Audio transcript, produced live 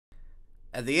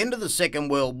At the end of the Second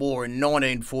World War in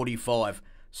 1945,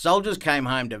 soldiers came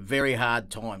home to very hard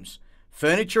times.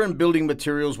 Furniture and building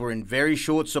materials were in very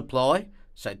short supply,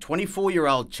 so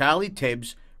 24-year-old Charlie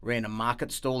Tebbs ran a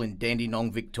market stall in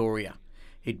Dandenong, Victoria.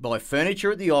 He'd buy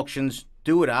furniture at the auctions,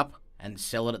 do it up, and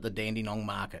sell it at the Dandenong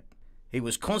market. He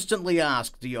was constantly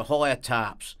asked, "Do you hire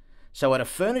tarps?" So at a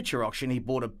furniture auction he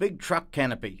bought a big truck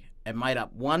canopy and made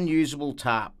up one usable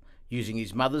tarp using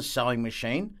his mother's sewing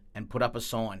machine and put up a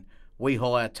sign, "We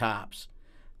hire tarps."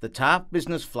 The tarp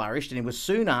business flourished and he was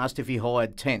soon asked if he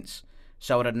hired tents.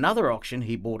 So at another auction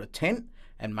he bought a tent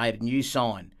and made a new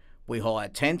sign, "We hire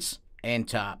tents and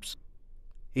tarps."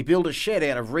 He built a shed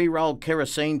out of re-rolled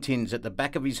kerosene tins at the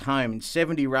back of his home in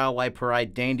 70 Railway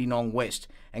Parade, Dandenong West,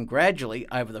 and gradually,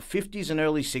 over the 50s and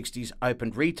early 60s,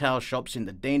 opened retail shops in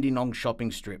the Dandenong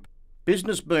shopping strip.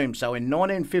 Business boomed, so in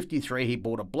 1953 he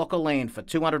bought a block of land for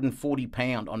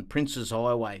 £240 on Princes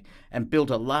Highway and built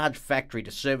a large factory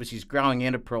to service his growing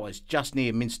enterprise just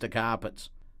near Minster Carpets.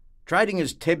 Trading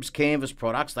as Tebbs Canvas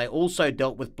products, they also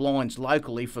dealt with blinds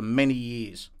locally for many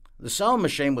years. The sewing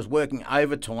machine was working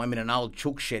overtime in an old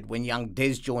chook shed when young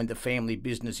Des joined the family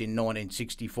business in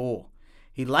 1964.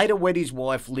 He later wed his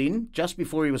wife Lynn just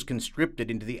before he was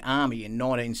conscripted into the army in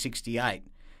 1968.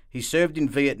 He served in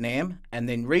Vietnam and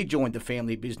then rejoined the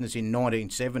family business in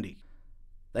 1970.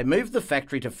 They moved the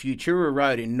factory to Futura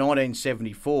Road in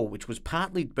 1974, which was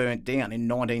partly burnt down in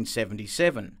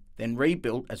 1977, then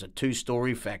rebuilt as a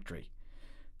two-storey factory.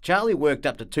 Charlie worked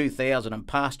up to 2000 and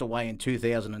passed away in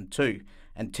 2002,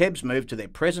 and Tebbs moved to their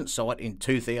present site in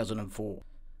 2004.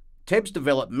 Tebbs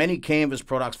developed many canvas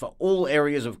products for all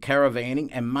areas of caravanning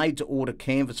and made-to-order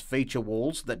canvas feature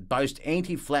walls that boast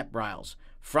anti-flap rails,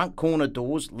 front corner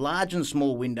doors, large and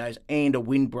small windows, and a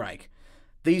windbreak.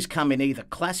 These come in either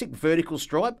classic vertical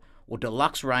stripe or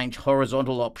deluxe range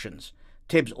horizontal options.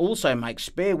 Tebbs also makes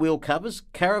spare wheel covers,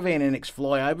 caravan annex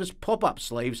flyovers, pop-up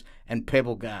sleeves, and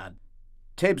pebble guard.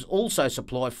 Tebbs also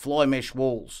supply fly mesh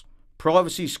walls,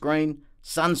 privacy screen,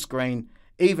 sunscreen,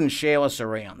 even shower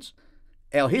surrounds.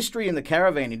 Our history in the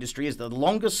caravan industry is the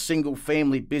longest single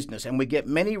family business, and we get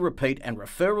many repeat and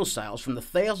referral sales from the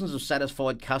thousands of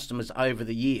satisfied customers over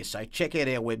the years, so check out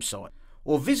our website.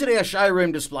 Or visit our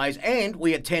showroom displays, and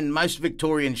we attend most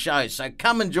Victorian shows, so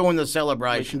come and join the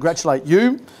celebration. We congratulate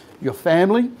you, your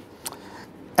family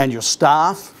and your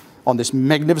staff on this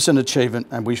magnificent achievement,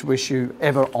 and we wish you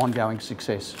ever ongoing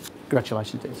success.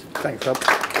 Congratulations, Des. Thanks, Rob.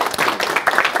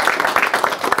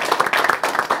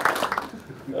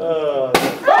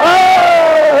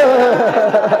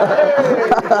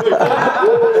 Hey!